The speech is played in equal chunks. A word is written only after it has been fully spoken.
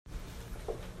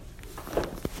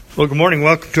Well, good morning.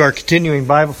 Welcome to our continuing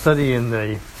Bible study in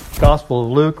the Gospel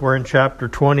of Luke. We're in chapter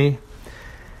 20.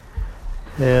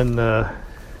 And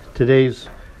today's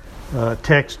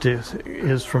text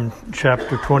is from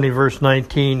chapter 20, verse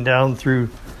 19, down through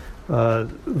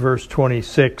verse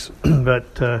 26.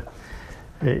 But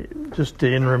just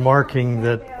in remarking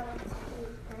that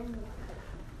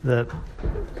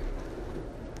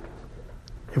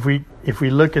if we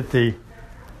look at the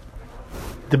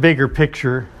bigger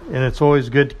picture, and it's always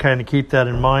good to kind of keep that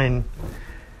in mind.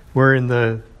 We're in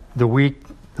the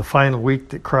final week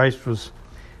that Christ was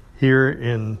here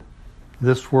in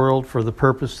this world for the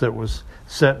purpose that was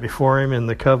set before him in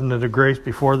the covenant of grace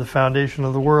before the foundation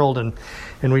of the world. And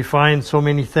we find so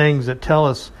many things that tell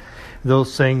us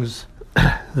those things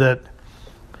that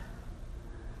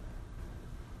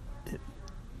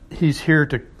he's here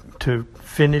to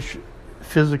finish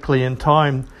physically in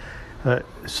time.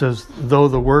 Says, though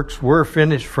the works were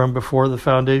finished from before the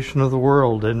foundation of the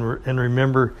world, and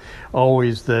remember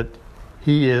always that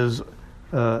he is,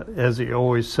 as he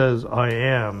always says, I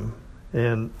am.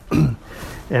 And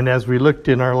and as we looked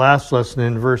in our last lesson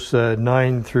in verse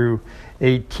 9 through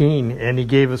 18, and he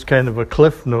gave us kind of a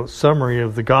cliff note summary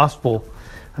of the gospel.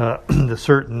 The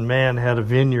certain man had a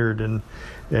vineyard,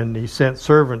 and he sent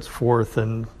servants forth,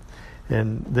 and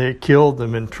they killed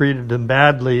them and treated them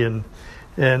badly, and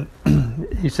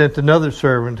he sent another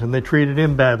servant, and they treated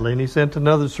him badly. And he sent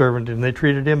another servant, and they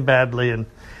treated him badly, and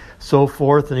so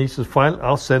forth. And he says, "Fine,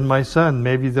 I'll send my son.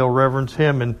 Maybe they'll reverence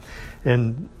him."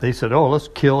 And they said, "Oh, let's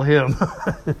kill him."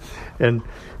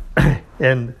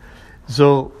 and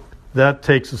so that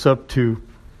takes us up to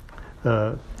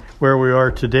where we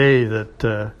are today.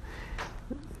 That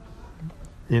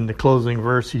in the closing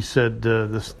verse, he said,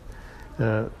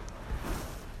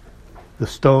 the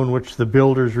stone which the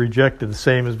builders rejected, the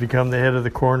same has become the head of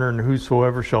the corner, and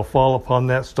whosoever shall fall upon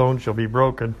that stone shall be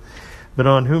broken. But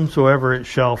on whomsoever it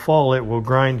shall fall, it will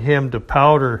grind him to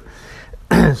powder.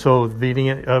 So the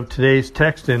beginning of today's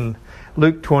text in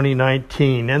Luke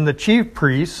 20:19, and the chief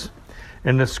priests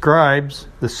and the scribes,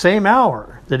 the same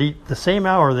hour that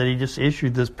he just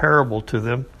issued this parable to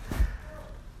them,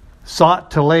 sought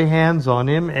to lay hands on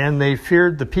him, and they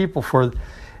feared the people, for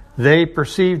they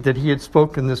perceived that he had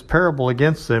spoken this parable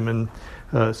against them.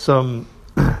 And some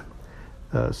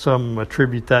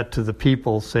attribute that to the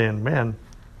people, saying, "Man,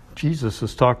 Jesus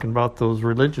is talking about those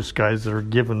religious guys that are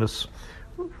giving us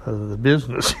the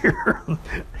business here."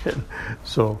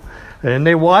 and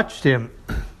they watched him,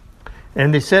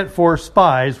 and they sent forth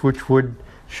spies, which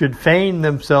should feign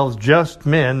themselves just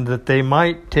men, that they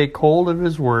might take hold of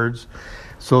his words,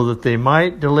 so that they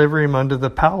might deliver him unto the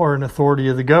power and authority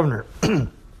of the governor.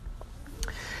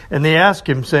 And they asked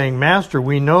him, saying, "Master,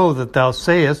 we know that thou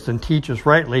sayest and teachest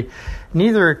rightly,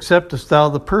 neither acceptest thou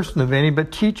the person of any, but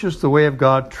teachest the way of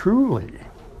God truly.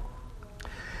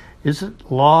 Is it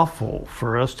lawful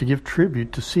for us to give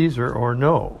tribute to Caesar or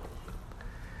no?"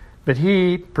 But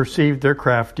he perceived their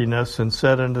craftiness, and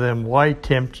said unto them, "Why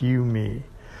tempt you me?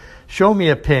 Show me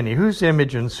a penny. Whose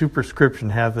image and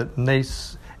superscription hath it?" And they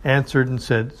answered and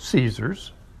said,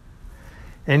 "Caesar's."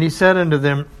 And he said unto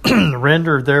them,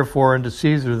 "Render therefore unto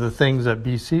Caesar the things that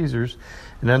be Caesar's,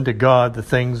 and unto God the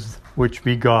things which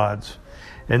be God's."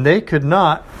 And they could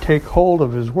not take hold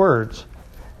of his words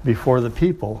before the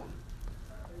people.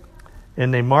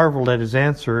 And they marveled at his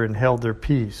answer, and held their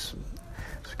peace.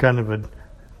 It's kind of a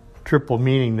triple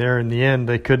meaning there in the end.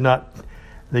 They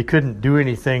couldn't do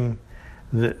anything.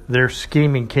 Their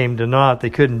scheming came to naught. They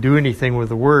couldn't do anything with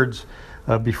the words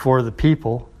before the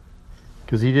people,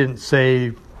 because he didn't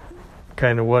say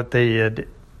kind of what they had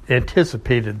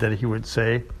anticipated that he would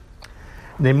say.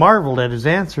 And they marveled at his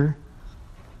answer,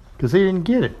 because they didn't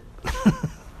get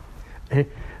it.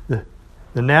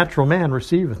 The natural man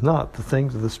receiveth not the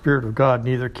things of the Spirit of God,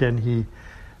 neither can he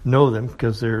know them,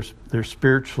 because they're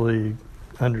spiritually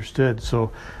understood.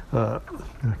 So I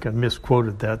kind of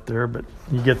misquoted that there, but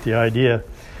you get the idea.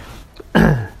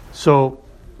 So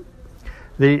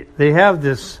they have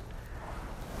this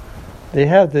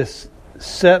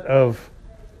set of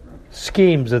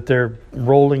schemes that they're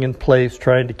rolling in place,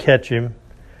 trying to catch him.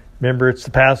 Remember, it's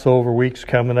the Passover week's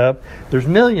coming up. There's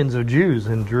millions of Jews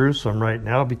in Jerusalem right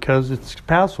now because it's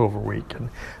Passover week, and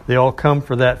they all come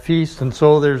for that feast. And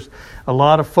so there's a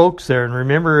lot of folks there. And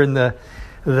remember, in the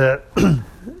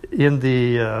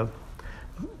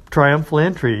triumphal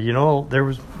entry, there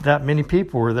was that many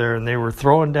people were there, and they were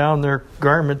throwing down their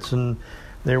garments, and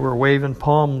they were waving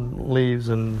palm leaves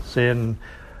and saying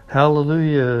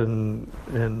hallelujah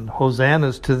and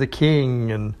hosannas to the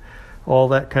king and all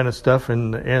that kind of stuff.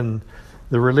 And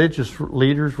the religious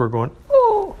leaders were going,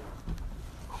 "Oh,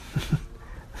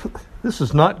 This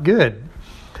is not good.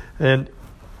 And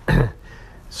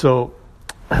so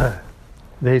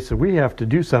they said, we have to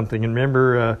do something. And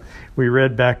remember, we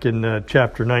read back in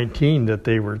chapter 19 that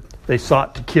they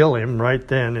sought to kill him right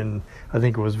then. And I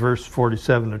think it was verse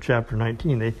 47 of chapter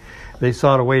 19. They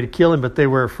sought a way to kill him, but they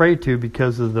were afraid to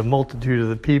because of the multitude of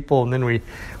the people. And then we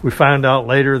found out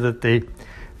later that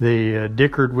they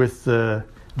dickered with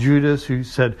Judas, who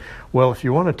said, well, if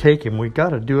you want to take him, we've got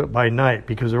to do it by night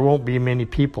because there won't be many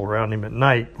people around him at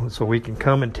night. So we can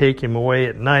come and take him away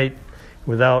at night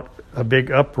without a big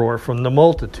uproar from the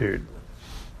multitude.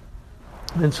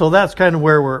 And so that's kind of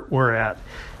where we're at.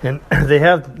 And they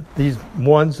have these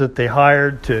ones that they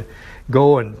hired to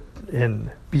go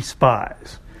and be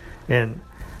spies. And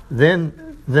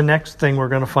then the next thing we're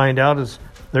going to find out is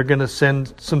they're going to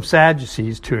send some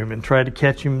Sadducees to him and try to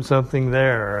catch him something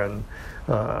there. And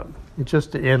it's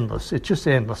just endless. It's just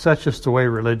endless. That's just the way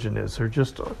religion is. There are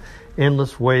just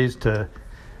endless ways to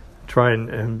try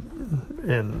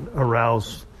and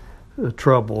arouse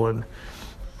trouble. And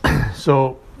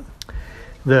so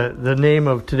the name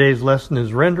of today's lesson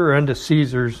is Render Unto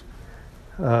Caesar's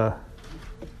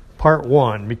Part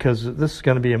 1, because this is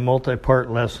going to be a multi-part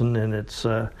lesson, and it's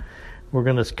we're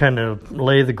going to kind of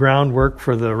lay the groundwork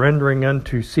for the rendering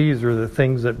unto Caesar the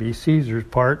things that be Caesar's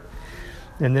part,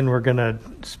 and then we're going to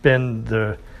spend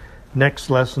the next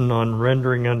lesson on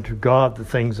rendering unto God the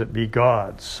things that be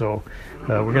God's. So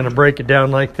we're going to break it down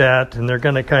like that, and they're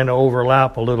going to kind of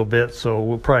overlap a little bit, so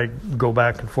we'll probably go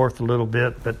back and forth a little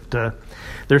bit, but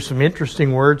there's some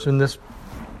interesting words in this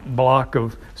block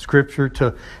of scripture.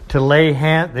 To lay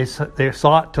hand, they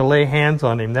sought to lay hands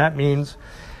on him. That means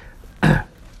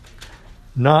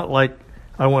not like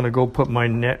I want to go put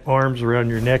my arms around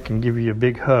your neck and give you a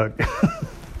big hug.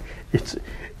 It's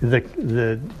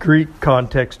the Greek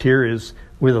context here is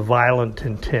with a violent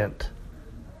intent.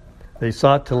 They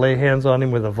sought to lay hands on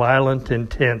him with a violent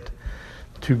intent,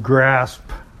 to grasp,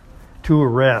 to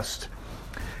arrest.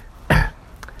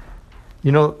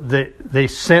 You know, they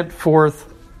sent forth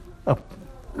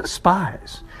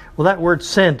spies. Well, that word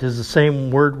sent is the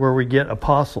same word where we get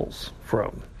apostles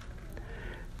from.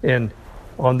 And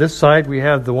on this side, we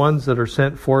have the ones that are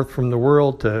sent forth from the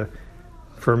world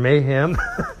for mayhem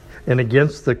and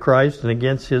against the Christ and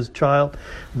against his child,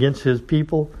 against his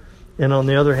people. And on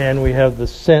the other hand, we have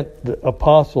the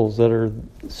apostles that are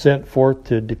sent forth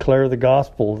to declare the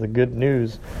gospel, the good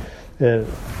news.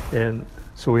 And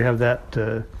so we have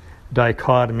that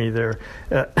dichotomy there.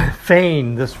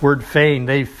 Feign, this word feign,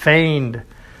 they feigned.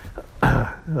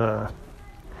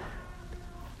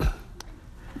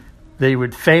 They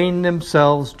would feign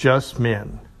themselves just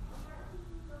men.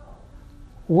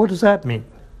 What does that mean?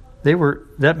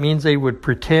 That means they would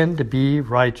pretend to be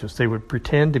righteous. They would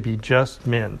pretend to be just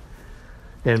men.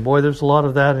 And boy, there's a lot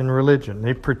of that in religion.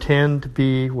 They pretend to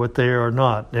be what they are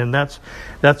not. And that's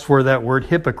where that word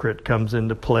hypocrite comes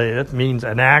into play. It means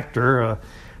an actor, a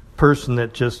person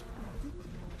that just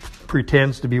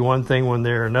pretends to be one thing when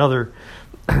they're another.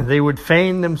 They would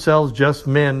feign themselves just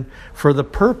men for the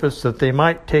purpose that they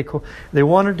might take. They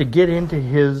wanted to get into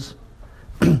his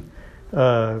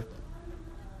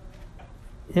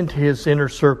inner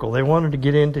circle. They wanted to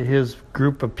get into his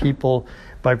group of people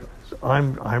by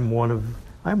I'm one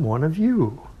of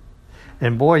you.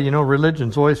 And boy, you know,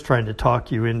 religion's always trying to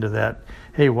talk you into that.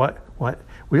 Hey, what?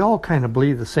 We all kind of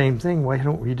believe the same thing. Why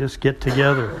don't we just get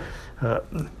together?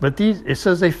 But it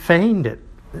says they feigned it.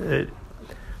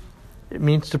 It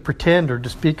means to pretend or to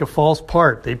speak a false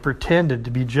part. They pretended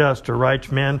to be just or righteous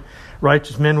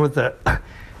men with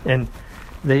and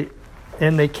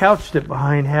they couched it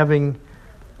behind having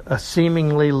a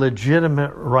seemingly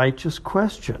legitimate righteous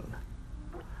question.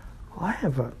 I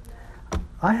have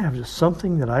just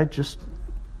something that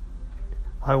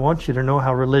I want you to know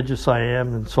how religious I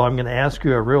am, and so I'm going to ask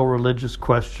you a real religious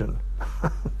question.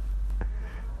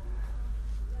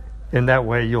 And that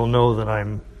way you'll know that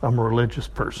I'm a religious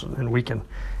person, and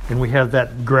we have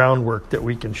that groundwork that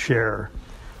we can share.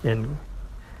 And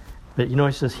that, you know,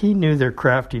 he says he knew their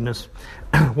craftiness.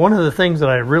 One of the things that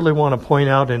I really want to point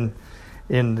out in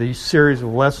these series of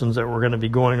lessons that we're going to be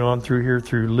going on through here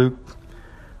through Luke,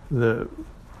 the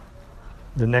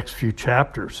next few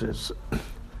chapters is,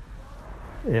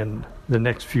 and the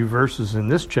next few verses in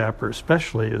this chapter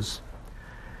especially, is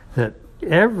that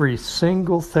every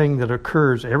single thing that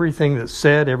occurs, everything that's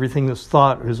said, everything that's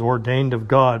thought is ordained of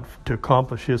God to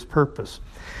accomplish his purpose.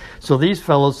 So these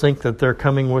fellows think that they're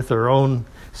coming with their own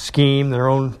scheme, their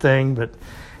own thing, but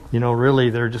you know,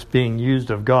 really they're just being used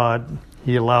of God.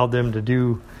 He allowed them to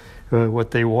do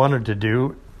what they wanted to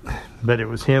do, but it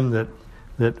was him that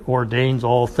ordains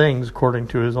all things according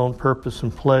to his own purpose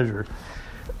and pleasure.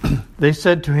 they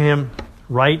said to him,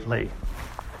 rightly.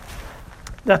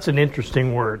 That's an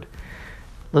interesting word.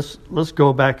 Let's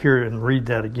go back here and read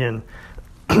that again.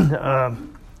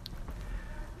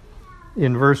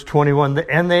 In verse 21,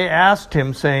 and they asked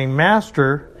him, saying,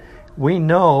 Master, we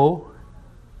know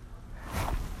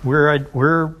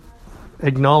we're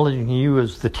acknowledging you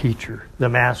as the teacher, the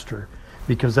master,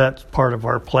 because that's part of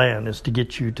our plan, is to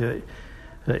get you to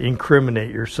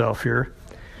incriminate yourself here.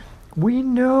 We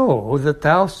know that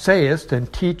thou sayest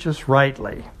and teachest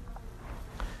rightly.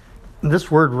 This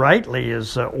word rightly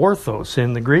is orthos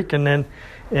in the Greek, and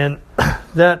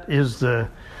that is the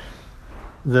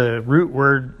root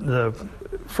word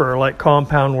for like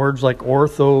compound words like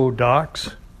orthodox,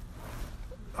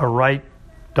 a right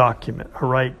document, a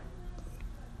right.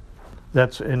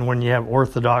 And when you have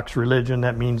Orthodox religion,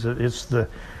 that means that it's the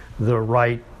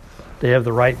right. They have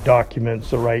the right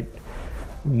documents. The right.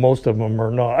 Most of them are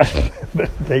not,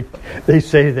 but they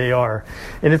say they are.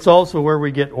 And it's also where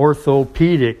we get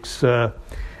orthopedics,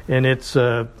 and it's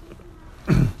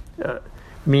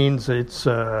means it's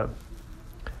a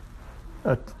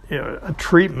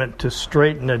treatment to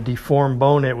straighten a deformed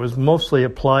bone. It was mostly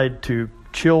applied to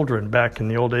children back in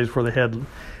the old days where they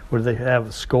have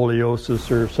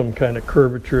scoliosis or some kind of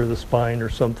curvature of the spine or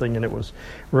something, and it was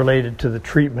related to the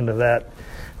treatment of that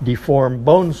deformed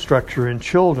bone structure in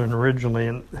children originally,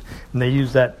 and they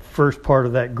used that first part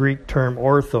of that Greek term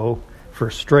ortho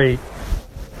for straight,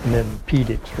 and then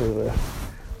pedics for the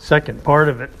second part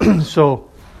of it.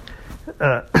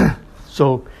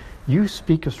 So you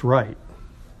speaketh right,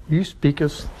 you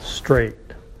speaketh straight,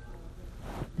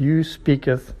 you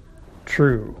speaketh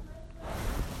true,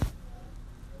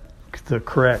 the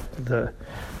correct,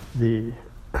 the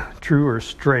true or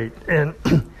straight,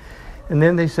 and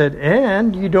then they said,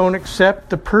 and you don't accept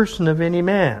the person of any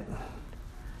man.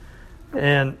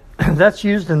 And that's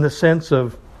used in the sense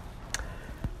of,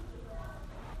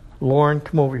 Lauren,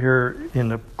 come over here in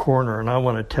the corner and I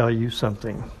want to tell you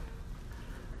something.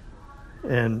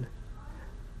 And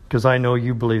because I know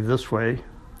you believe this way.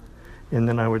 And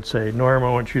then I would say, Norm,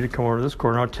 I want you to come over to this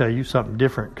corner. I'll tell you something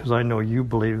different because I know you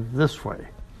believe this way.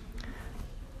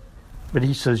 But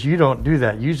he says, you don't do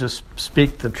that. You just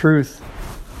speak the truth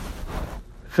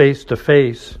face to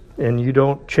face, and you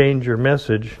don't change your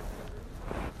message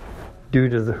due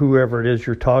to whoever it is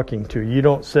you're talking to. You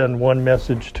don't send one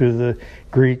message to the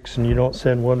Greeks, and you don't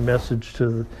send one message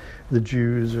to the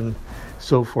Jews, and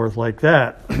so forth like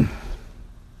that.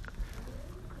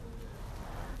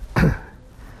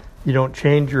 You don't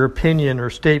change your opinion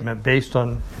or statement based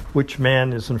on which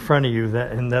man is in front of you,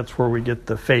 and that's where we get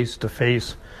the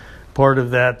face-to-face part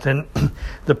of that. And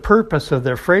the purpose of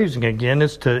their phrasing, again,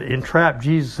 is to entrap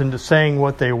Jesus into saying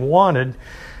what they wanted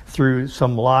through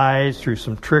some lies, through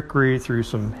some trickery, through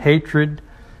some hatred,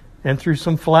 and through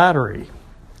some flattery.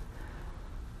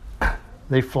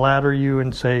 They flatter you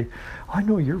and say, I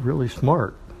know you're really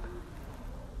smart,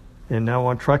 and now I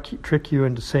want to trick you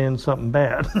into saying something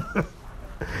bad.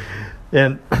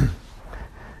 And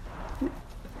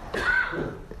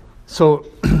so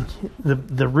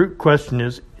the root question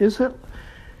is it,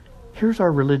 here's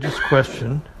our religious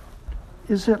question,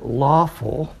 is it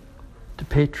lawful to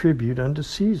pay tribute unto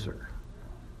Caesar?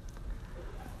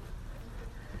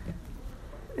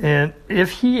 And if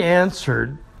he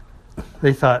answered,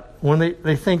 they thought, when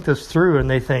they think this through and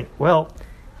they think, well,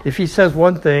 if he says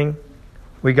one thing,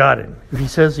 we got him. If he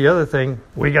says the other thing,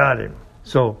 we got him.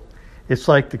 So it's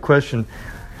like the question,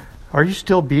 are you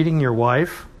still beating your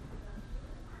wife?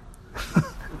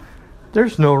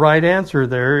 There's no right answer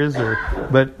there, is there?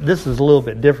 But this is a little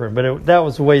bit different. But that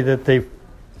was the way that they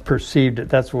perceived it.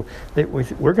 That's what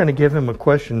we're going to give him a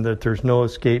question that there's no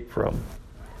escape from.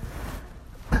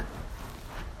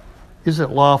 Is it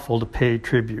lawful to pay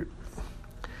tribute?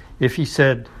 If he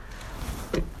said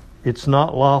it's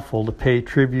not lawful to pay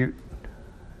tribute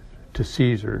to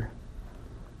Caesar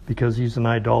because he's an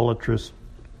idolatrous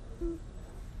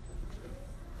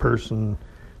person,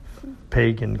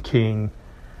 pagan king,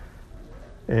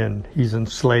 and he's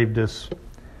enslaved us,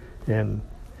 and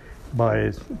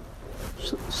by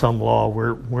some law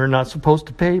we're not supposed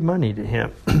to pay money to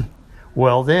him.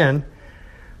 Well, then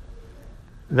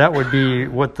that would be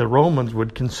what the Romans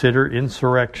would consider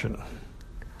insurrection.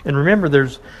 And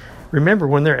remember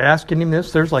when they're asking him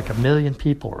this, there's like 1 million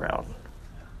people around.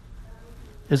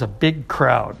 There's a big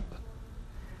crowd.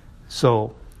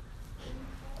 So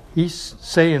he's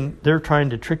saying, they're trying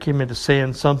to trick him into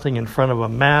saying something in front of a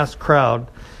mass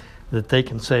crowd that they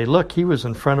can say, look, he was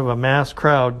in front of a mass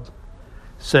crowd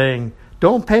saying,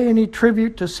 don't pay any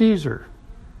tribute to Caesar.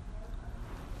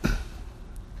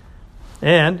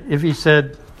 And if he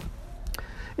said,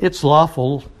 it's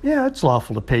lawful. Yeah, it's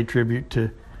lawful to pay tribute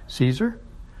to Caesar.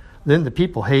 Then the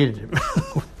people hated him.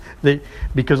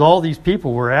 Because all these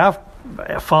people were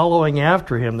following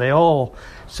after him. They all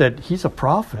said, he's a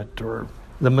prophet or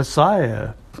the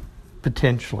Messiah,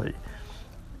 potentially.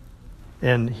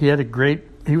 And he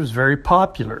was very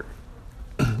popular.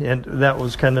 And that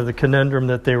was kind of the conundrum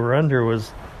that they were under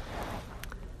was,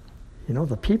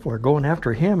 the people are going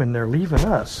after him and they're leaving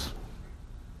us.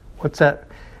 What's that?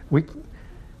 We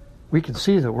can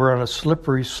see that we're on a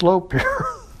slippery slope here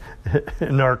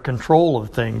in our control of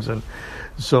things. And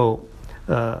so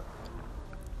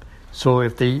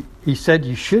if he said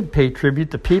you should pay tribute,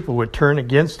 the people would turn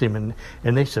against him,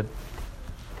 and they said,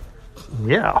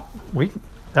 yeah,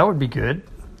 that would be good.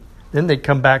 Then they'd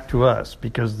come back to us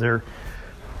because they're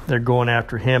going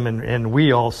after him, and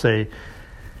we all say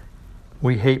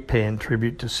we hate paying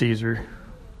tribute to Caesar.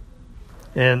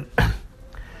 And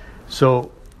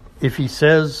so if he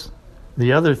says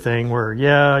the other thing where,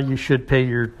 yeah, you should pay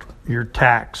your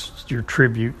tax, your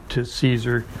tribute to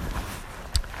Caesar,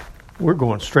 we're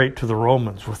going straight to the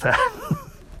Romans with that.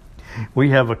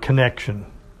 We have a connection.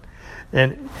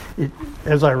 And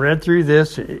as I read through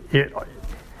this,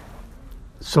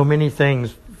 so many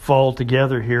things fall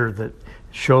together here that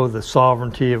show the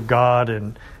sovereignty of God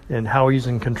and how he's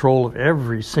in control of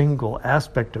every single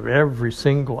aspect of every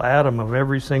single atom of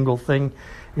every single thing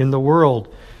in the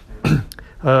world.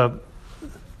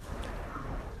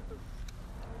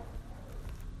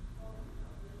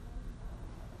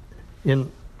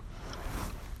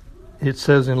 It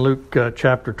says in Luke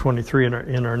chapter 23,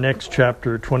 in our next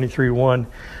chapter, 23:1,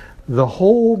 the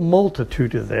whole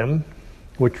multitude of them,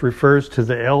 which refers to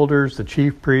the elders, the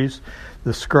chief priests,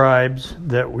 the scribes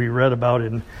that we read about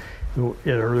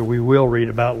or we will read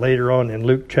about later on in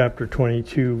Luke chapter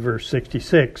 22, verse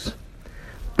 66.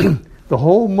 The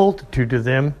whole multitude of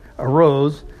them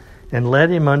arose and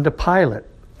led him unto Pilate.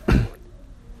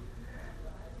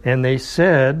 And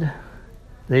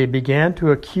they began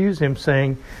to accuse him,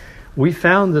 saying, we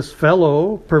found this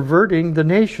fellow perverting the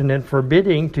nation and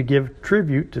forbidding to give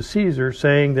tribute to Caesar,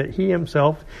 saying that he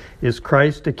himself is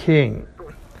Christ a king.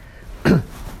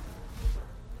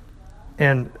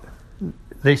 And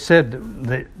they said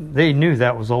they knew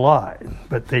that was a lie,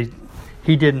 but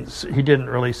he didn't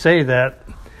really say that.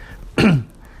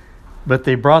 But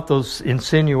they brought those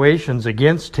insinuations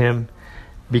against him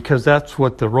because that's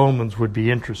what the Romans would be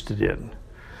interested in.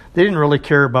 They didn't really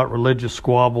care about religious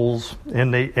squabbles,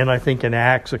 and I think in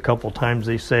Acts a couple times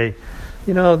they say,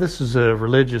 this is a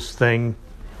religious thing.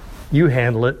 You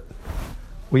handle it.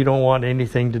 We don't want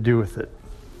anything to do with it.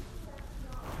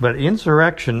 But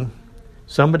insurrection,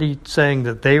 somebody saying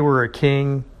that they were a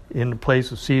king in the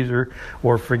place of Caesar,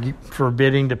 or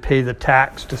forbidding to pay the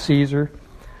tax to Caesar,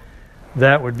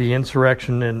 that would be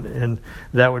insurrection, and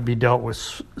that would be dealt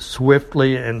with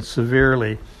swiftly and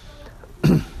severely.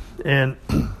 And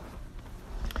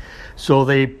so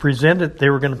they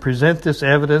were going to present this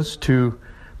evidence to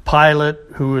Pilate,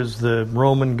 who is the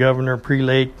Roman governor,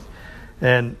 prelate,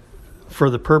 and for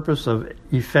the purpose of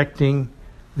effecting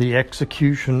the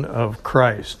execution of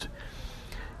Christ.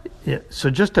 So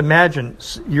just imagine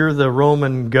you're the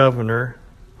Roman governor,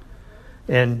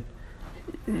 and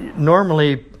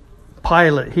normally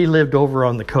Pilate, he lived over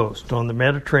on the coast, on the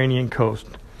Mediterranean coast.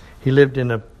 He lived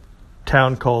in a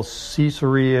town called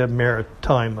Caesarea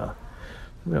Maritima.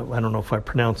 Well, I don't know if I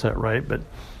pronounced that right, but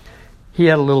he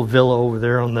had a little villa over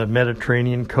there on the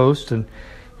Mediterranean coast, and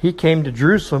he came to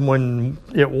Jerusalem when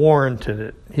it warranted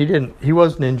it. He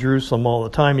wasn't in Jerusalem all the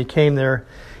time. He came there,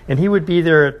 and he would be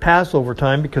there at Passover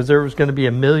time because there was going to be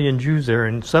 1 million Jews there,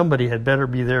 and somebody had better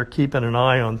be there keeping an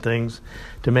eye on things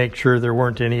to make sure there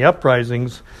weren't any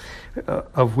uprisings,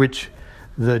 of which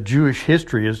the Jewish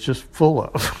history is just full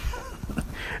of.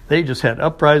 They just had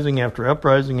uprising after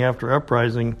uprising after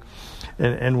uprising.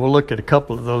 And we'll look at a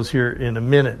couple of those here in a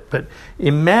minute. But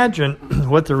imagine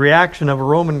what the reaction of a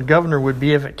Roman governor would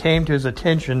be if it came to his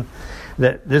attention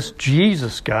that this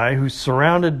Jesus guy, who's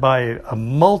surrounded by a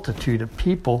multitude of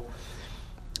people,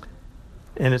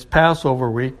 and it's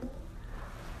Passover week.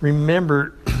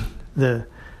 Remember the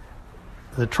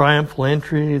triumphal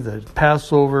entry, the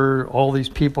Passover, all these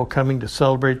people coming to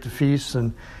celebrate the feast.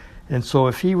 And so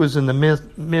if he was in the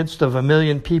midst of 1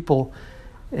 million people,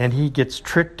 and he gets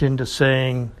tricked into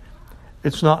saying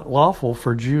it's not lawful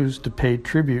for Jews to pay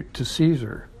tribute to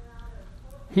Caesar,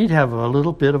 he'd have a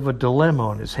little bit of a dilemma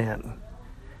on his hand.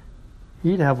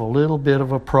 He'd have a little bit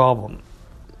of a problem.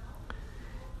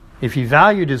 If he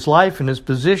valued his life and his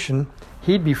position,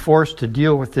 he'd be forced to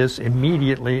deal with this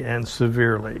immediately and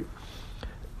severely.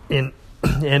 And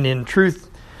in truth,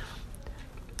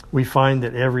 we find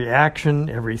that every action,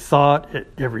 every thought,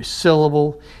 every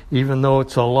syllable, even though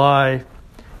it's a lie,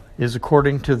 is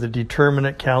according to the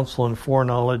determinate counsel and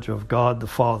foreknowledge of God the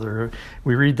Father.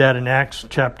 We read that in Acts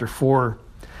chapter 4.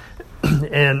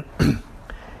 And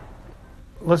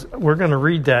we're going to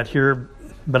read that here,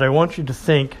 but I want you to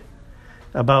think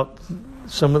about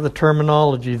some of the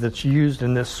terminology that's used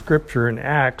in this scripture in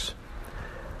Acts.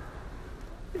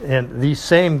 And these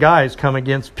same guys come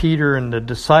against Peter and the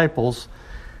disciples,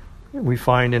 we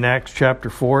find in Acts chapter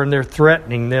 4, and they're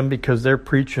threatening them because they're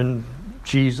preaching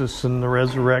Jesus and the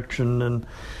resurrection,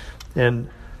 and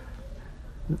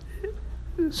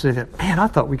say that, man, I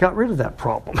thought we got rid of that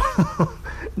problem.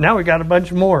 Now we got a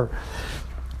bunch more.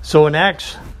 So in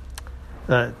Acts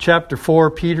chapter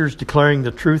 4, Peter's declaring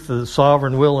the truth of the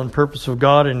sovereign will and purpose of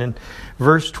God, and in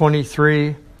verse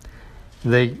 23,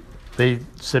 they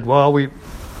said, well, we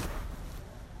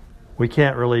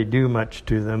can't really do much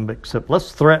to them except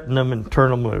let's threaten them and turn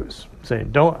them loose,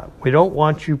 saying, we don't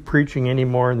want you preaching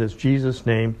anymore in this Jesus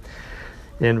name.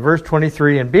 In verse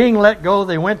 23, and being let go,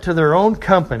 they went to their own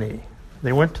company.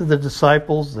 They went to the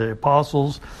disciples, the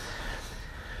apostles.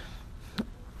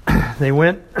 They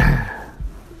went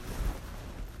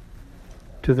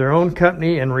to their own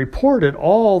company and reported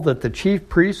all that the chief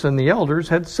priests and the elders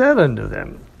had said unto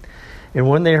them. And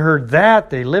when they heard that,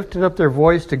 they lifted up their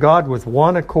voice to God with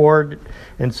one accord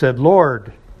and said,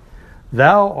 Lord,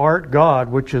 Thou art God,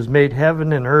 which has made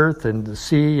heaven and earth and the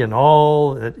sea and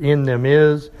all that in them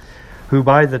is, who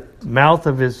by the mouth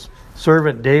of his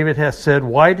servant David hath said,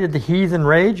 why did the heathen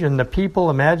rage and the people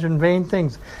imagine vain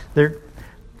things? They're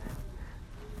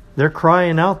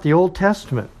crying out the Old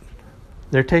Testament.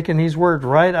 They're taking these words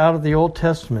right out of the Old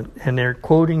Testament, and they're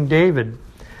quoting David.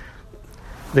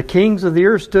 The kings of the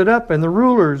earth stood up, and the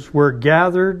rulers were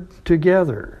gathered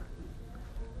together.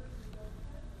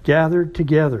 Gathered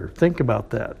together. Think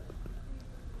about that.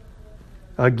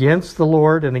 Against the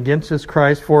Lord and against his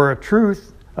Christ, for a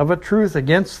truth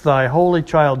against thy holy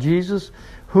child Jesus,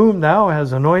 whom thou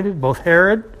hast anointed, both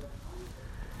Herod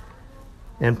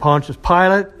and Pontius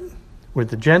Pilate with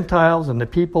the Gentiles and the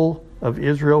people of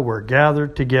Israel were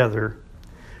gathered together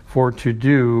for to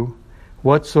do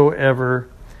whatsoever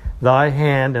thy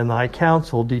hand and thy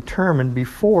counsel determined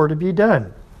before to be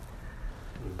done.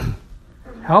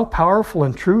 How powerful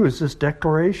and true is this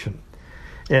declaration?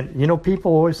 And,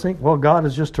 people always think, well, God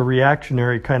is just a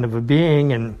reactionary kind of a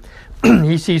being, and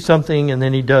he sees something and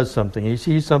then he does something. He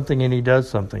sees something and he does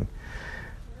something.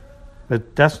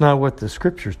 But that's not what the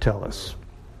scriptures tell us.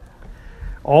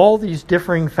 All these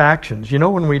differing factions,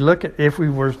 when we look at, if we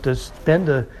were to spend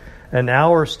an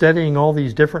hour studying all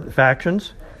these different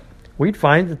factions, we'd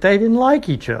find that they didn't like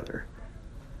each other.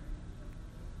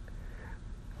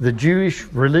 The Jewish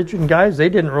religion guys, they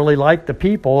didn't really like the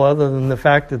people other than the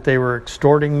fact that they were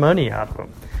extorting money out of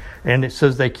them. And it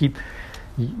says he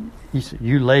said,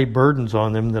 you lay burdens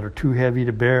on them that are too heavy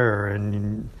to bear,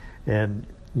 and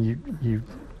you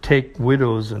take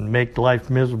widows and make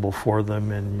life miserable for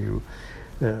them, and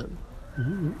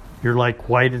you're like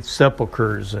whited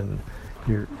sepulchres, and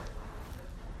you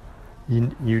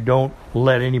don't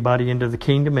let anybody into the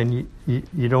kingdom, and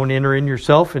you don't enter in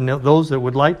yourself, and those that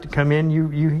would like to come in,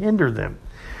 you hinder them.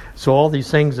 So all these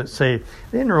things that say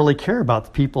they didn't really care about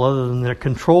the people other than the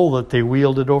control that they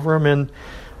wielded over them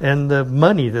and the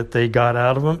money that they got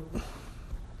out of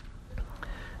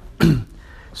them.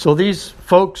 So these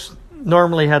folks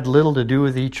normally had little to do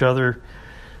with each other,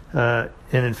 and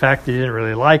in fact they didn't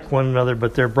really like one another,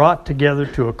 but they're brought together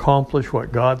to accomplish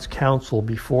what God's counsel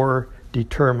before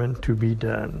determined to be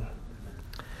done.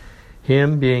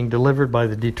 Him being delivered by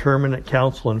the determinate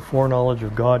counsel and foreknowledge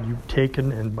of God, you've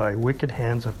taken and by wicked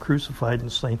hands have crucified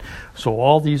and slain. So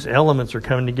all these elements are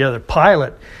coming together.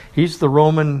 Pilate, he's the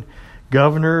Roman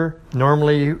governor.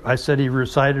 Normally, I said he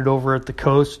resided over at the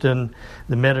coast in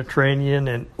the Mediterranean,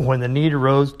 and when the need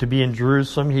arose to be in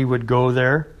Jerusalem, he would go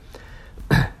there.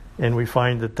 And we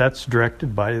find that that's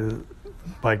directed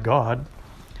by God.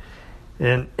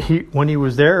 And when he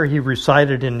was there, he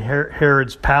resided in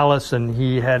Herod's palace, and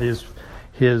he had his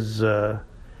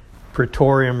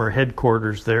praetorium or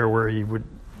headquarters there, where he would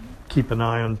keep an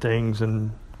eye on things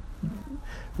and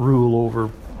rule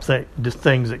over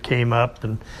things that came up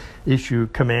and issue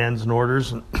commands and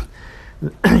orders. And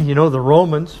the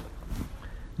Romans,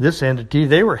 this entity,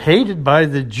 they were hated by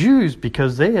the Jews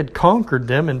because they had conquered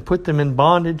them and put them in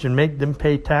bondage and made them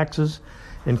pay taxes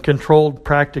and controlled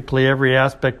practically every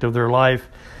aspect of their life.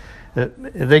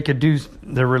 They could do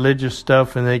their religious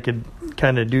stuff, and they could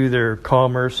kind of do their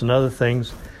commerce and other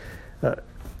things,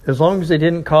 as long as they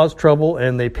didn't cause trouble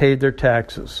and they paid their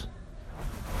taxes.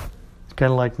 It's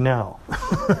kind of like now.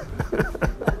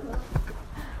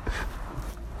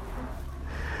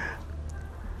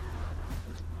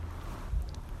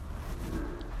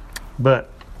 But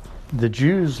the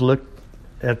Jews looked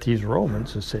at these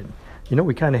Romans and said,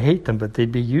 we kind of hate them, but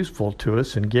they'd be useful to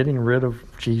us in getting rid of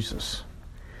Jesus.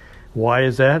 Why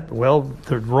is that? Well,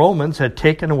 the Romans had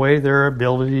taken away their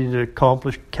ability to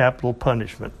accomplish capital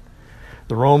punishment.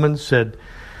 The Romans said,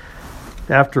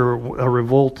 after a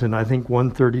revolt in, I think,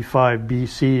 135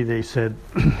 BC, they said,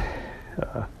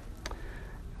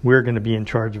 we're going to be in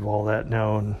charge of all that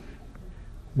now, and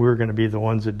we're going to be the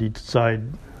ones that decide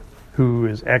who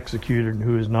is executed and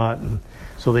who is not. And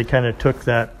so they kind of took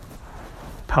that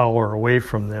power away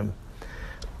from them.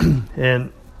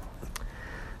 And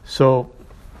so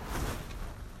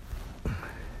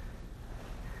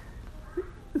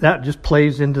that just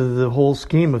plays into the whole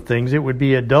scheme of things. It would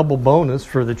be a double bonus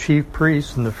for the chief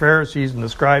priests and the Pharisees and the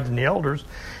scribes and the elders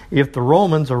if the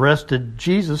Romans arrested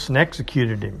Jesus and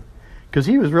executed him, because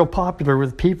he was real popular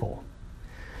with people.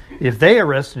 If they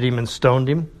arrested him and stoned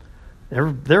him,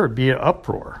 there would be an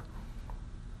uproar.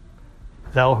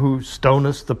 Thou who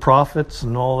stonest the prophets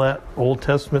and all that Old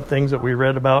Testament things that we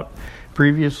read about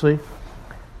previously.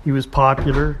 He was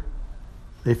popular.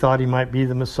 They thought he might be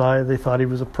the Messiah. They thought he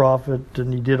was a prophet,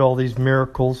 and he did all these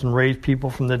miracles and raised people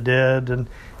from the dead and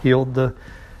healed the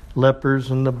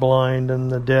lepers and the blind and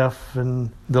the deaf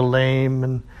and the lame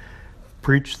and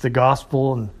preached the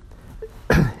gospel.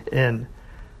 And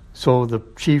so the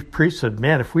chief priest said,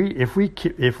 "Man,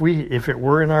 if it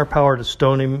were in our power to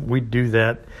stone him, we'd do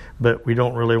that, but we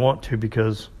don't really want to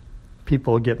because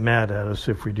people get mad at us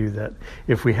if we do that.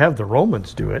 If we have the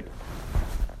Romans do it,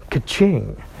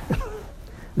 ka-ching."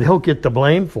 They'll get the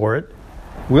blame for it.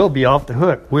 We'll be off the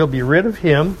hook. We'll be rid of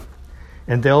him,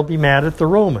 and they'll be mad at the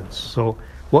Romans. So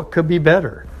what could be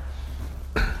better?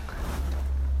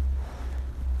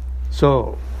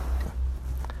 So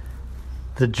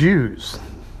the Jews,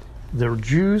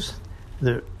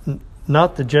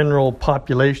 not the general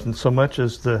population so much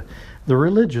as the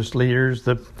religious leaders,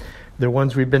 the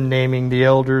ones we've been naming, the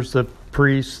elders, the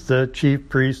priests, the chief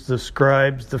priests, the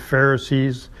scribes, the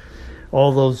Pharisees,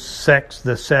 all those sects,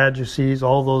 the Sadducees,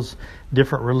 all those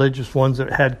different religious ones that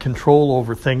had control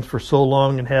over things for so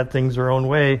long and had things their own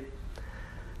way.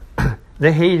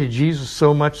 They hated Jesus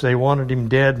so much they wanted him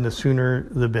dead, and the sooner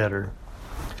the better.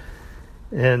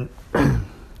 And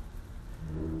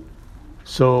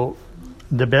so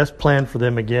the best plan for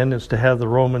them again is to have the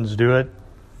Romans do it.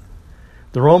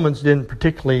 The Romans didn't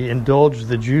particularly indulge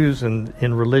the Jews in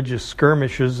religious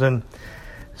skirmishes, and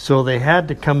so they had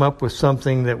to come up with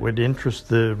something that would interest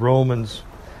the Romans,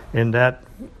 and that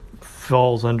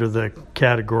falls under the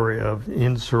category of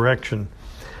insurrection.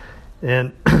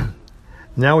 And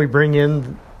now we bring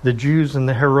in the Jews and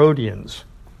the Herodians.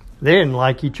 They didn't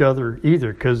like each other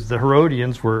either, because the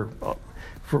Herodians were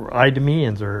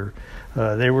Idumeans, or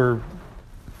they were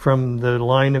from the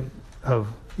line of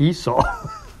Esau.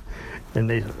 And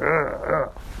they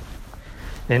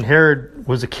and Herod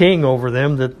was a king over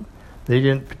them that they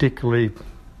didn't particularly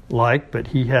like, but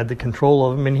he had the control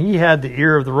of them, and he had the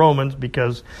ear of the Romans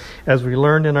because, as we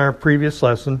learned in our previous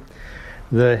lesson,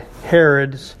 the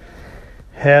Herods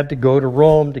had to go to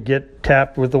Rome to get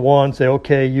tapped with the wand, say,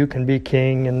 okay, you can be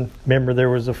king. And remember, there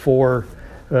was the four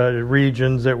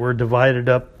regions that were divided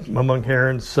up among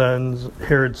Herod's sons,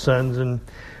 and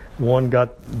one got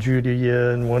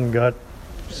Judea, and one got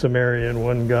Samaria, and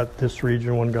one got this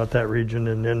region, one got that region,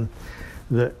 and then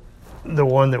the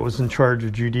one that was in charge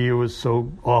of Judea was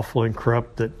so awful and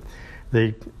corrupt that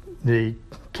they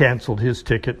canceled his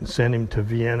ticket and sent him to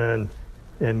Vienna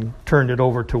and turned it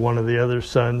over to one of the other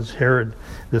sons, Herod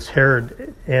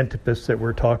Antipas that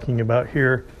we're talking about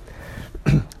here.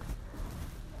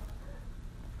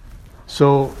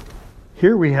 So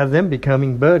here we have them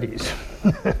becoming buddies.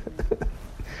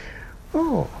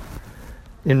 Oh.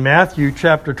 In Matthew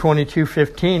chapter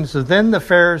 22:15 says, "Then the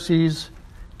Pharisees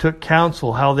took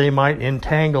counsel how they might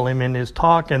entangle him in his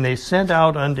talk, and they sent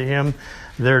out unto him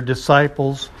their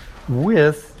disciples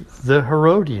with the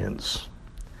Herodians,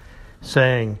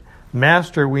 saying,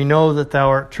 Master, we know that thou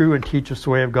art true and teachest the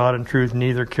way of God in truth,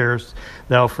 neither carest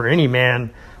thou for any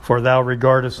man, for thou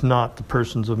regardest not the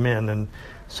persons of men." And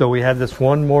so we have this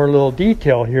one more little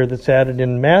detail here that's added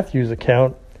in Matthew's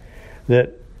account,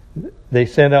 that they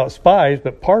sent out spies,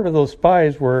 but part of those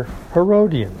spies were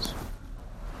Herodians.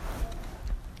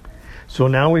 So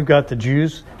now we've got the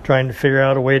Jews trying to figure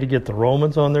out a way to get the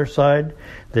Romans on their side.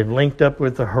 They've linked up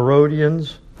with the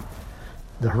Herodians.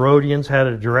 The Herodians had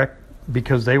a direct,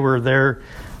 because they were there,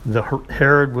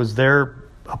 Herod was there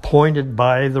appointed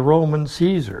by the Roman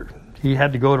Caesar. He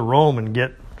had to go to Rome and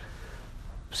get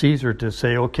Caesar to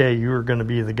say, okay, you're going to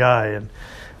be the guy.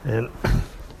 And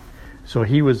so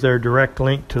he was their direct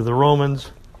link to the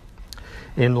Romans.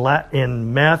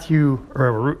 in Matthew,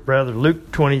 or rather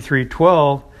Luke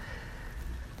 23:12,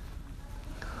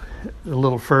 a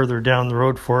little further down the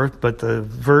road for us, but the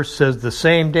verse says, the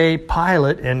same day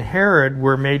Pilate and Herod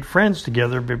were made friends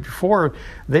together, but before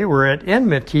they were at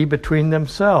enmity between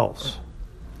themselves.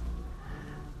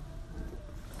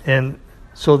 And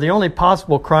so the only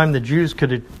possible crime the Jews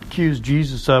could accuse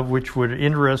Jesus of, which would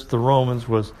interest the Romans,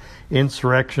 was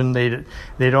insurrection.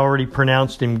 They'd already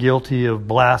pronounced him guilty of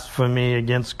blasphemy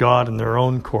against God in their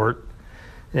own court.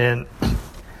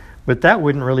 But that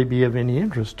wouldn't really be of any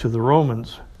interest to the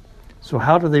Romans. So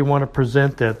how do they want to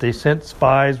present that? They sent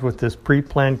spies with this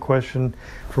pre-planned question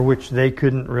for which they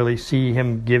couldn't really see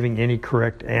him giving any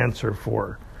correct answer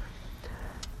for.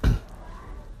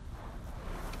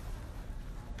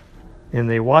 And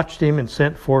they watched him and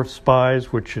sent forth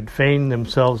spies which should feign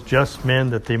themselves just men,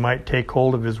 that they might take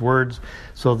hold of his words,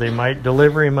 so they might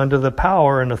deliver him unto the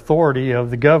power and authority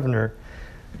of the governor.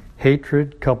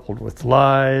 Hatred coupled with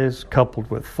lies,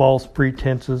 coupled with false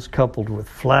pretenses, coupled with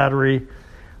flattery,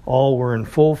 all were in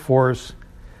full force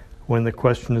when the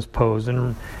question is posed.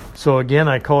 And so again,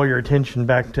 I call your attention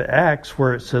back to Acts,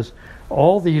 where it says,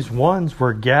 all these ones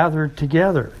were gathered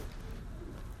together.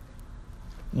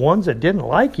 Ones that didn't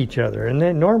like each other, and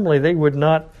then normally they would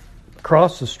not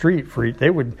cross the street for they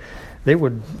would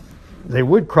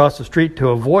cross the street to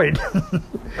avoid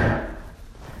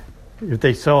if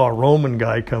they saw a Roman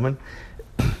guy coming.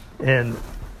 And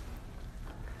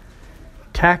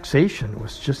taxation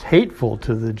was just hateful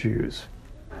to the Jews.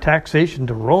 Taxation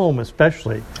to Rome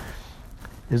especially.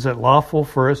 Is it lawful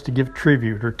for us to give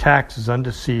tribute or taxes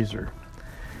unto Caesar?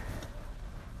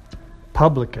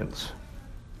 Publicans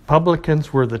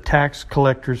were the tax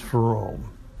collectors for Rome.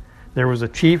 There was a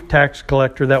chief tax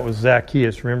collector, that was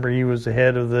Zacchaeus. Remember, he was the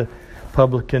head of the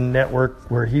publican network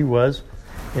where he was.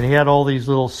 And he had all these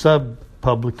little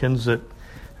sub-publicans that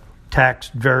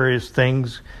taxed various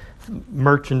things,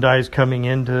 merchandise coming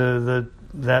into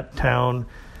that town,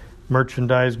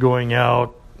 merchandise going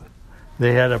out.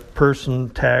 They had a person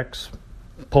tax,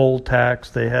 poll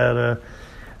tax. They had a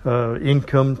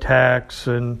income tax,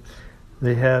 and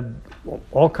they had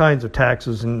all kinds of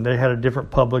taxes, and they had a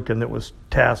different publican that was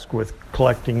tasked with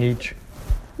collecting each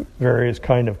various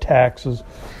kind of taxes.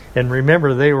 And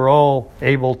remember, they were all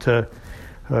able to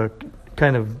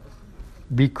kind of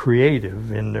be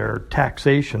creative in their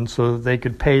taxation so that they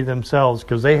could pay themselves,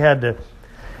 because they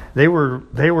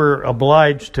were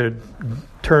obliged to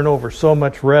turn over so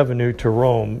much revenue to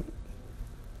Rome,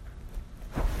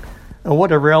 and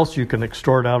whatever else you can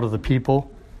extort out of the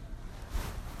people,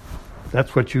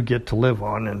 that's what you get to live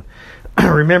on. And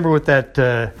remember with that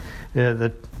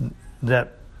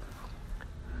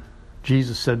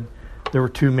Jesus said there were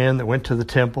two men that went to the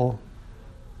temple,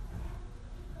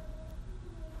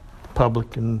 the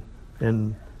publican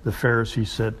and the Pharisee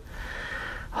said,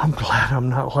 I'm glad I'm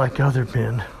not like other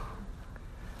men.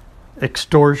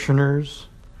 Extortioners,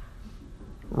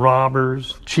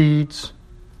 robbers, cheats,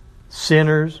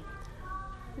 sinners,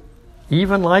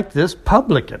 even like this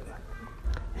publican.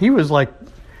 He was like,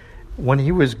 when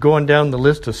he was going down the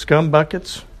list of scum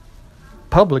buckets,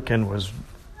 publican was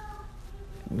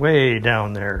way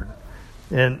down there.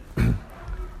 And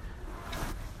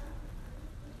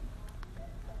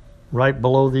right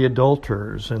below the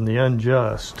adulterers and the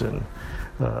unjust. And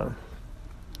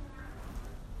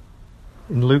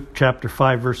in Luke chapter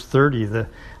 5, verse 30,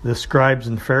 the scribes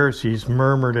and Pharisees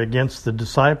murmured against the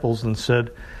disciples and said,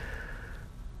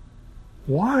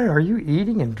 why are you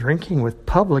eating and drinking with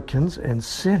publicans and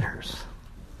sinners?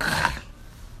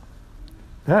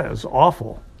 That is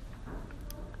awful.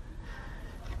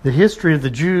 The history of the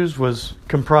Jews was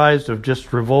comprised of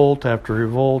just revolt after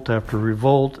revolt after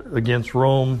revolt against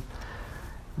Rome.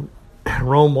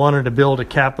 Rome wanted to build a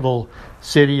capital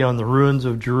city on the ruins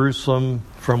of Jerusalem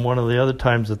from one of the other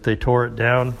times that they tore it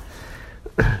down.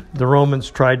 The Romans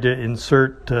tried to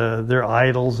insert their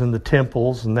idols in the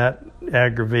temples, and that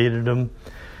aggravated them.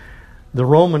 The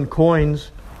Roman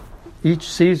coins, each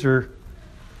Caesar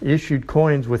issued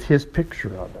coins with his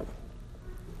picture on them.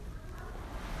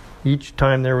 Each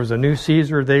time there was a new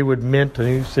Caesar, they would mint a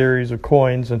new series of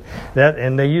coins, and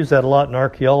they use that a lot in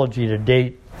archaeology to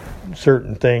date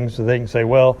certain things, so they can say,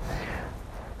 well,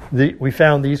 we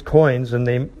found these coins,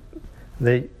 and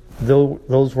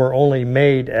those were only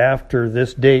made after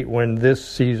this date when this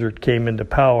Caesar came into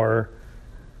power.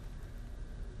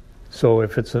 So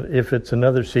if it's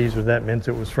another Caesar, that means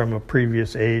it was from a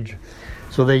previous age.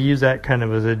 So they use that kind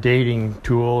of as a dating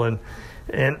tool, and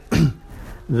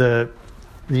the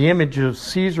image of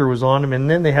Caesar was on them, and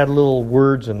then they had little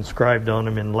words inscribed on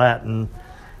them in Latin,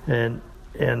 and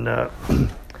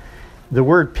The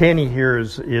word penny here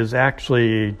is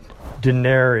actually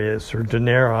denarius or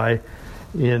denarii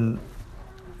in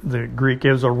the Greek.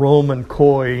 It was a Roman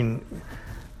coin,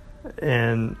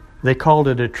 and they called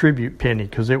it a tribute penny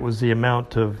because it was the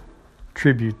amount of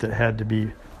tribute that had to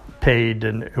be paid,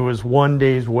 and it was one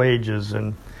day's wages.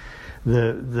 And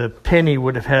the penny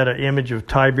would have had an image of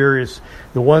Tiberius.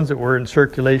 The ones that were in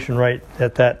circulation right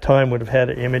at that time would have had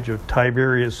an image of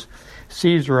Tiberius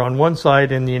Caesar on one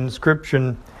side, and the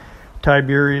inscription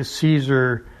Tiberius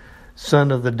Caesar,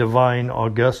 son of the divine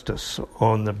Augustus,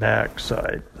 on the back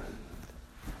side.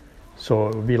 So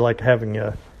it would be like having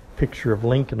a picture of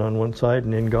Lincoln on one side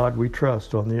and "In God We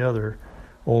Trust" on the other,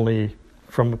 only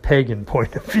from a pagan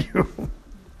point of view.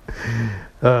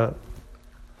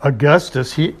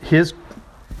 Augustus, his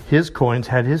coins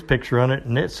had his picture on it,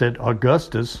 and it said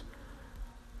Augustus,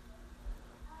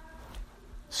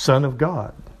 son of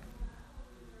God.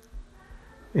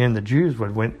 And the Jews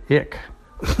went ick.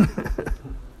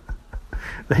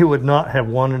 They would not have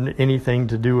wanted anything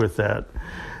to do with that.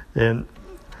 And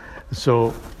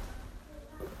so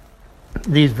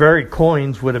these very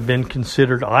coins would have been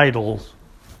considered idols,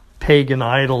 pagan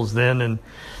idols then,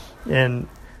 and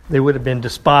they would have been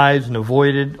despised and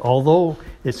avoided, although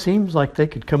it seems like they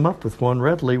could come up with one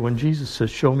readily when Jesus says,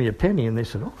 "Show me a penny," and they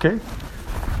said, "Okay,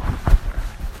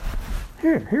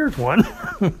 here's one."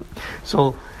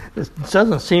 So it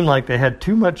doesn't seem like they had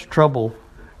too much trouble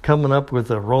coming up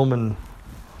with a Roman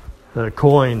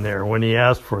coin there when he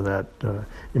asked for that.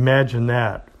 Imagine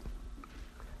that.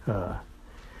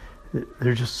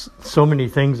 There's just so many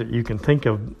things that you can think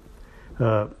of.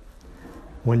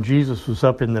 When Jesus was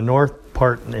up in the north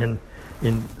part in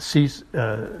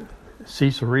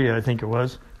Caesarea, I think it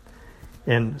was,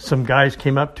 and some guys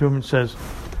came up to him and says,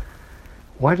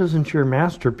 "Why doesn't your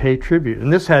master pay tribute?"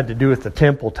 And this had to do with the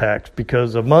temple tax,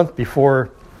 because a month before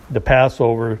the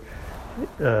Passover,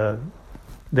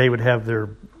 they would have their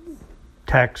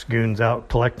tax goons out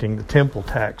collecting the temple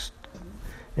tax,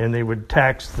 and they would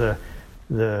tax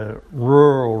the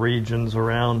rural regions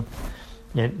around.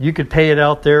 And you could pay it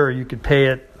out there, or you could pay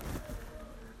it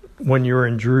when you were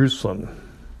in Jerusalem.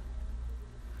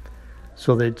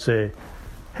 So they'd say,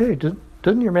 "Hey,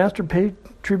 doesn't your master pay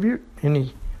tribute?" And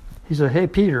he said, "Hey,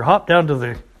 Peter, hop down to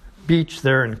the beach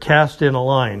there and cast in a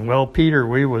line." Well, Peter,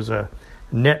 we was a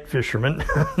net fisherman.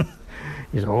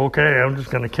 He said, "Okay, I'm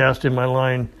just going to cast in my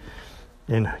line."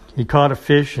 And he caught a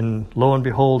fish, and lo and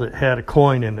behold, it had a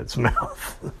coin in its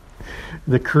mouth.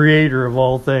 The creator of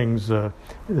all things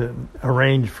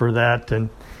arranged for that, and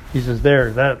he says,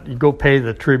 "That you go pay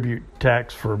the tribute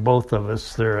tax for both of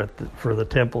us there for the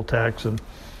temple tax." And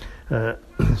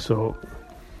so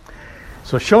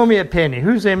show me a penny.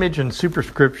 Whose image and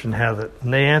superscription hath it?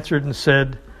 And they answered and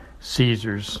said,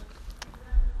 "Caesar's."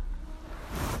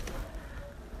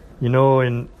 You know,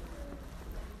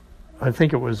 I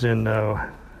think it was in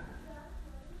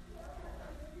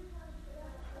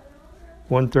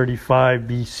 135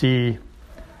 BC,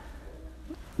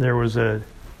 there was a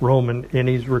Roman, and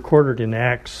he's recorded in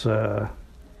Acts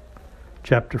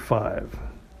chapter 5,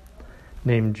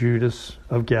 named Judas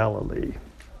of Galilee.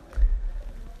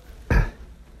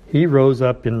 He rose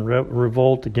up in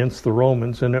revolt against the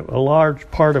Romans, and a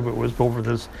large part of it was over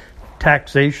this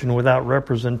taxation without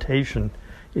representation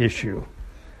issue.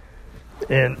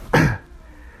 And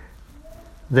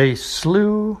they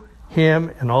slew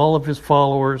him and all of his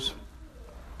followers.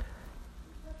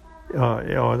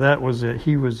 That was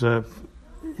he was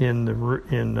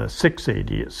in 6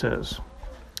 AD. It says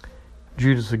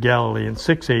Judas of Galilee in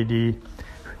 6 AD.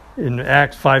 In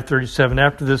Acts 5:37,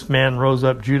 after this man rose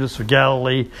up Judas of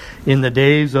Galilee in the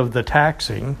days of the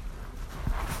taxing,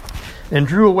 and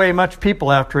drew away much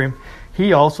people after him.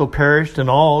 He also perished, and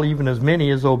all, even as many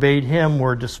as obeyed him,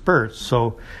 were dispersed.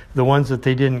 So the ones that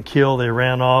they didn't kill, they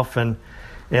ran off. And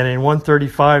in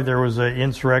 135, there was an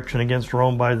insurrection against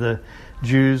Rome by the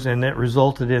Jews, and it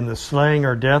resulted in the slaying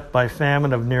or death by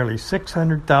famine of nearly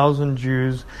 600,000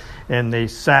 Jews, and they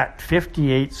sacked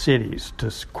 58 cities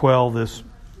to quell this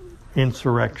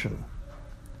insurrection.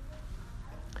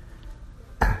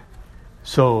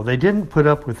 So they didn't put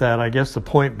up with that. I guess the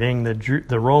point being that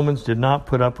the Romans did not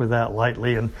put up with that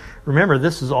lightly. And remember,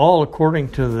 this is all according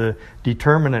to the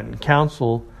determinate and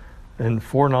counsel and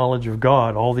foreknowledge of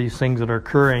God, all these things that are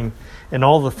occurring, and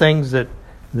all the things that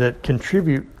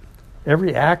contribute.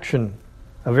 Every action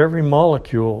of every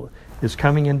molecule is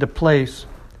coming into place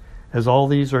as all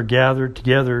these are gathered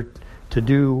together to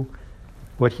do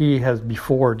what he has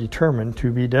before determined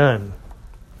to be done.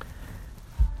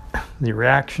 The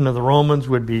reaction of the Romans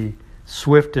would be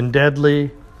swift and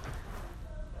deadly.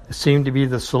 It seemed to be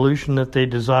the solution that they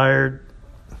desired.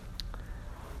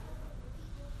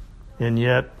 and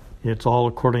yet it's all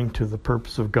according to the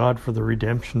purpose of God for the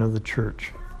redemption of the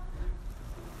church.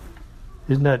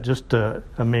 Isn't that just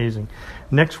amazing?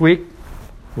 Next week,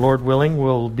 Lord willing,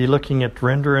 we'll be looking at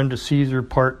Render unto Caesar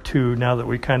Part 2, now that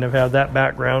we kind of have that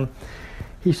background.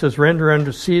 He says, render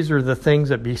unto Caesar the things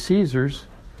that be Caesar's,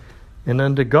 and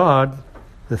unto God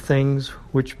the things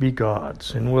which be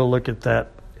God's. And we'll look at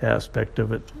that aspect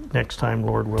of it next time,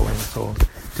 Lord willing. So,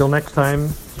 till next time,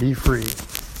 be free.